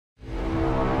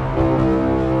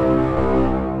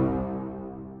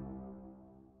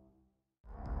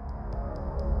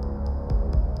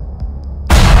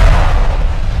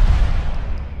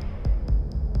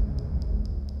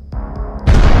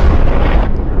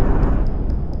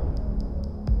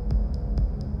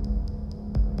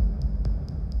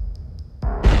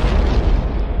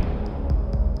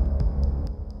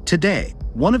Today,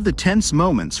 one of the tense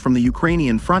moments from the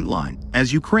Ukrainian frontline,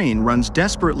 as Ukraine runs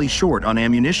desperately short on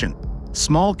ammunition.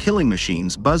 Small killing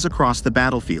machines buzz across the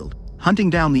battlefield, hunting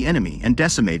down the enemy and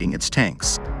decimating its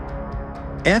tanks.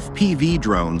 FPV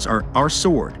drones are our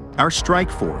sword, our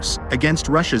strike force, against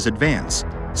Russia's advance.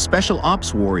 Special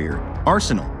Ops Warrior,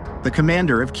 Arsenal, the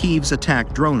commander of Kyiv's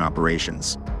attack drone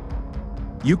operations.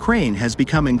 Ukraine has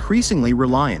become increasingly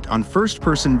reliant on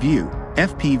first-person view,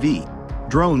 FPV,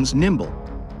 drones nimble,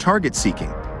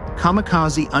 target-seeking,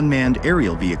 kamikaze unmanned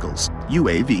aerial vehicles,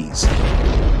 UAVs.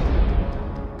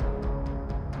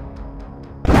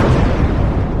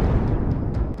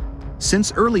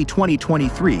 Since early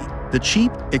 2023, the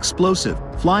cheap, explosive,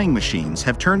 flying machines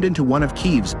have turned into one of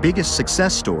Kyiv's biggest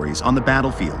success stories on the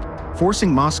battlefield,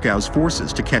 forcing Moscow's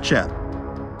forces to catch up.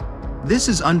 "This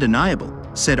is undeniable,"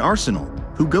 said Arsenal,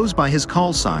 who goes by his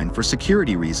call sign for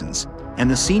security reasons, and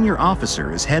the senior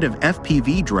officer is head of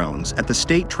FPV drones at the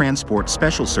State Transport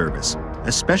Special Service,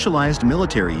 a specialized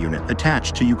military unit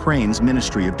attached to Ukraine's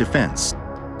Ministry of Defense.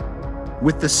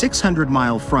 With the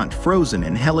 600-mile front frozen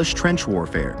in hellish trench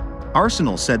warfare,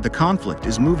 Arsenal said the conflict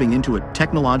is moving into a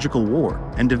technological war,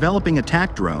 and developing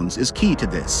attack drones is key to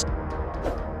this.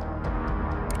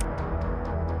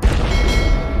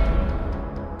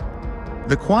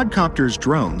 The quadcopter's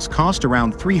drones cost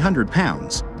around 300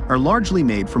 pounds, are largely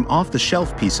made from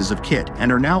off-the-shelf pieces of kit and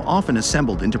are now often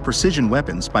assembled into precision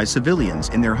weapons by civilians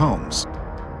in their homes.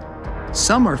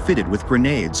 Some are fitted with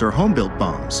grenades or home-built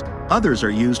bombs, others are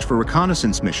used for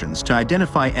reconnaissance missions to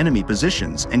identify enemy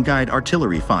positions and guide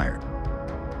artillery fire.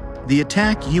 The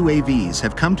attack UAVs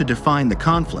have come to define the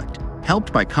conflict,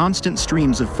 helped by constant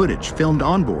streams of footage filmed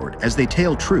onboard as they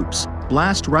tail troops,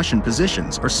 blast Russian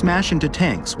positions or smash into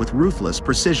tanks with ruthless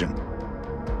precision.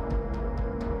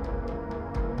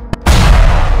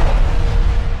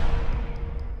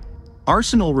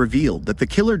 Arsenal revealed that the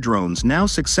killer drones now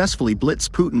successfully blitz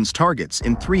Putin's targets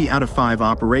in 3 out of 5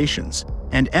 operations,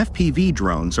 and FPV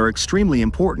drones are extremely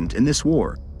important in this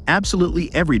war. Absolutely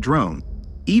every drone,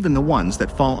 even the ones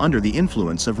that fall under the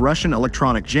influence of Russian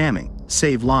electronic jamming,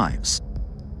 save lives.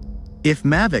 If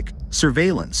Mavic,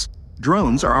 surveillance,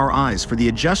 drones are our eyes for the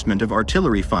adjustment of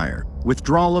artillery fire,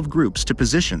 withdrawal of groups to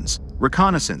positions,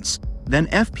 reconnaissance, then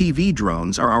FPV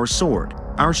drones are our sword,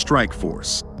 our strike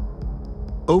force.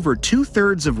 Over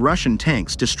 2/3 of Russian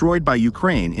tanks destroyed by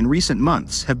Ukraine in recent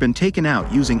months have been taken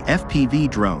out using FPV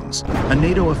drones, a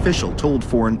NATO official told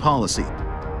Foreign Policy.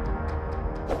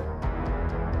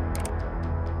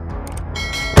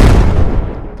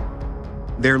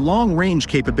 Their long-range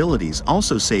capabilities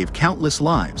also save countless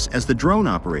lives, as the drone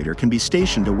operator can be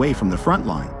stationed away from the front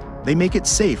line. They make it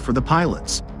safe for the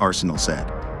pilots, Arsenal said.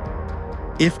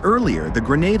 If earlier the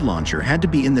grenade launcher had to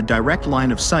be in the direct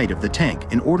line of sight of the tank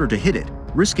in order to hit it,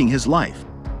 risking his life,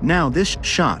 now this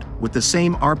shot with the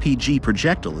same RPG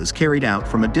projectile is carried out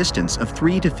from a distance of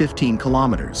 3 to 15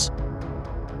 kilometers.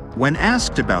 When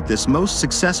asked about this most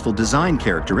successful design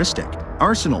characteristic,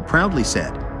 Arsenal proudly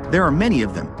said, "There are many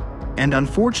of them. And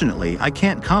unfortunately, I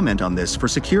can't comment on this for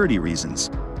security reasons.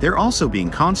 They're also being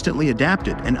constantly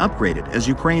adapted and upgraded as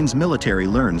Ukraine's military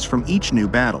learns from each new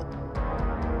battle."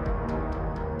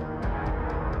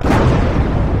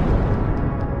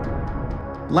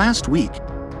 Last week,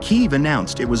 Kyiv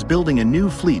announced it was building a new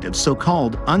fleet of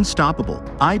so-called unstoppable,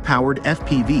 eye-powered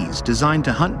FPVs designed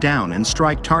to hunt down and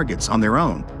strike targets on their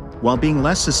own, while being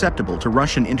less susceptible to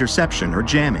Russian interception or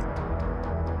jamming.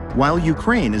 While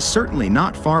Ukraine is certainly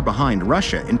not far behind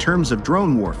Russia in terms of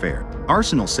drone warfare,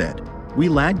 Arsenal said, "We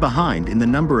lag behind in the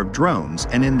number of drones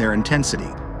and in their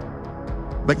intensity."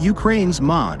 But Ukraine's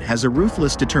MOD has a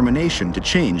ruthless determination to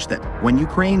change that. When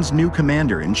Ukraine's new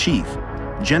commander-in-chief,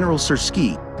 General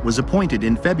Syrsky, was appointed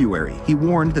in February, he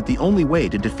warned that the only way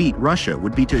to defeat Russia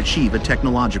would be to achieve a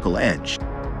technological edge.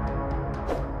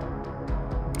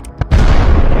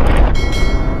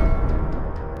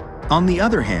 On the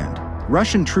other hand,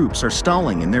 Russian troops are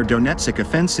stalling in their Donetsk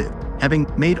offensive, having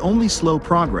made only slow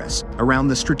progress around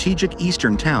the strategic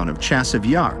eastern town of Chasiv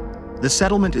Yar. The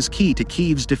settlement is key to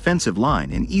Kyiv's defensive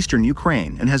line in eastern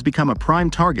Ukraine and has become a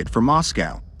prime target for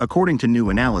Moscow, according to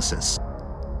new analysis.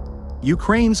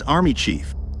 Ukraine's army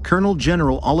chief, Colonel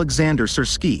General Alexander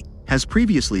Syrsky, has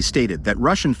previously stated that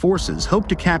Russian forces hope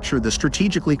to capture the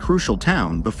strategically crucial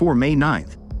town before May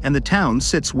 9th, and the town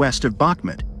sits west of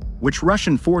Bakhmut, which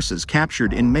Russian forces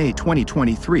captured in May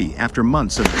 2023 after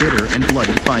months of bitter and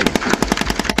bloody fighting.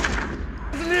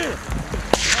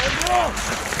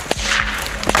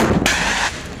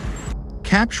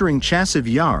 Capturing Chasiv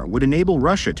Yar would enable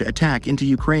Russia to attack into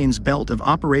Ukraine's belt of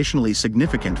operationally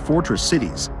significant fortress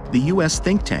cities, the U.S.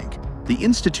 think tank, the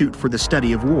Institute for the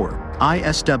Study of War,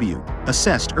 ISW,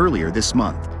 assessed earlier this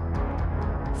month.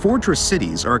 Fortress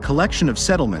cities are a collection of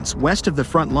settlements west of the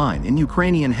front line in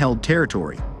Ukrainian-held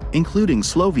territory, including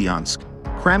Sloviansk,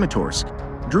 Kramatorsk,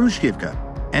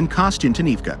 Druzhkivka, and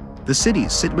Kostyantynivka. The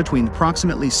cities sit between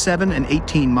approximately 7 and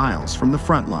 18 miles from the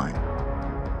front line.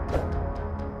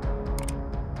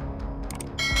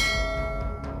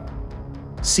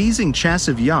 Seizing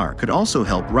Chasiv Yar could also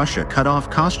help Russia cut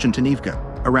off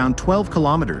Kostyantynivka, around 12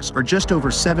 kilometers or just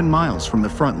over 7 miles from the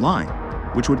front line,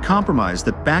 which would compromise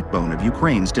the backbone of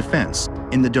Ukraine's defense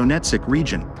in the Donetsk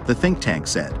region, the think tank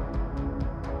said.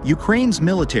 Ukraine's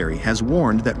military has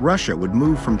warned that Russia would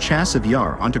move from Chasiv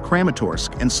Yar onto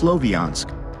Kramatorsk and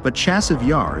Sloviansk, but Chasiv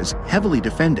Yar is heavily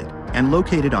defended and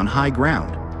located on high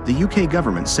ground, the UK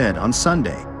government said on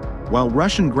Sunday, while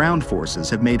Russian ground forces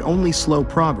have made only slow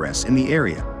progress in the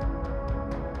area.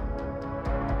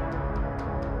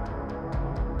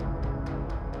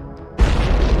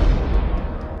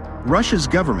 Russia's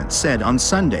government said on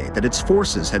Sunday that its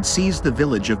forces had seized the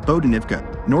village of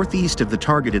Bodanivka, northeast of the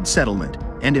targeted settlement,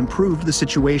 and improved the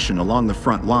situation along the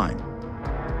front line.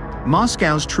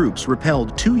 Moscow's troops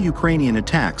repelled 2 Ukrainian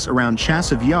attacks around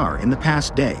Chasiv Yar in the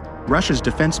past day, Russia's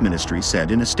defense ministry said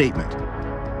in a statement.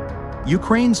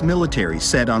 Ukraine's military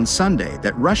said on Sunday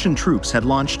that Russian troops had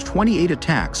launched 28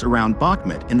 attacks around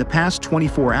Bakhmut in the past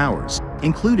 24 hours,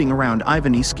 including around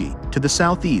Ivanivsky, to the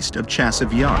southeast of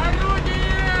Chasiv Yar.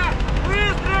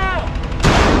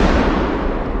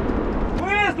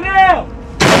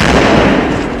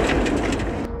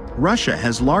 Russia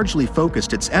has largely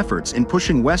focused its efforts in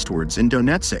pushing westwards in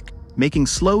Donetsk, making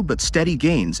slow but steady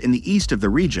gains in the east of the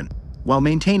region, while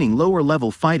maintaining lower-level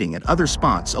fighting at other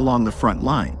spots along the front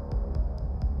line.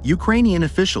 Ukrainian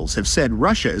officials have said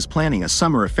Russia is planning a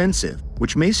summer offensive,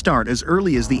 which may start as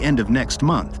early as the end of next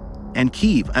month, and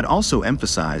Kyiv had also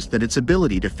emphasized that its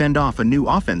ability to fend off a new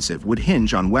offensive would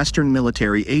hinge on Western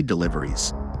military aid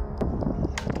deliveries.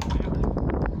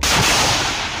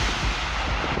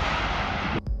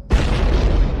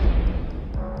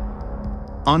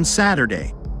 On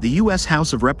Saturday, the U.S.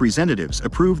 House of Representatives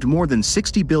approved more than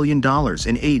 $60 billion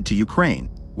in aid to Ukraine,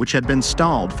 which had been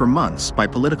stalled for months by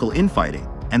political infighting,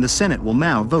 and the Senate will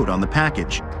now vote on the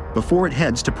package, before it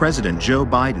heads to President Joe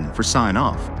Biden for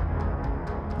sign-off.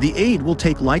 The aid will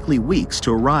take likely weeks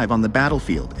to arrive on the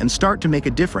battlefield and start to make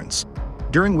a difference,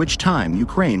 during which time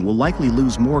Ukraine will likely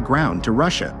lose more ground to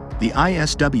Russia, the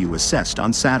ISW assessed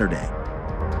on Saturday.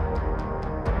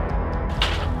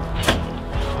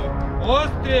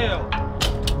 Пострел!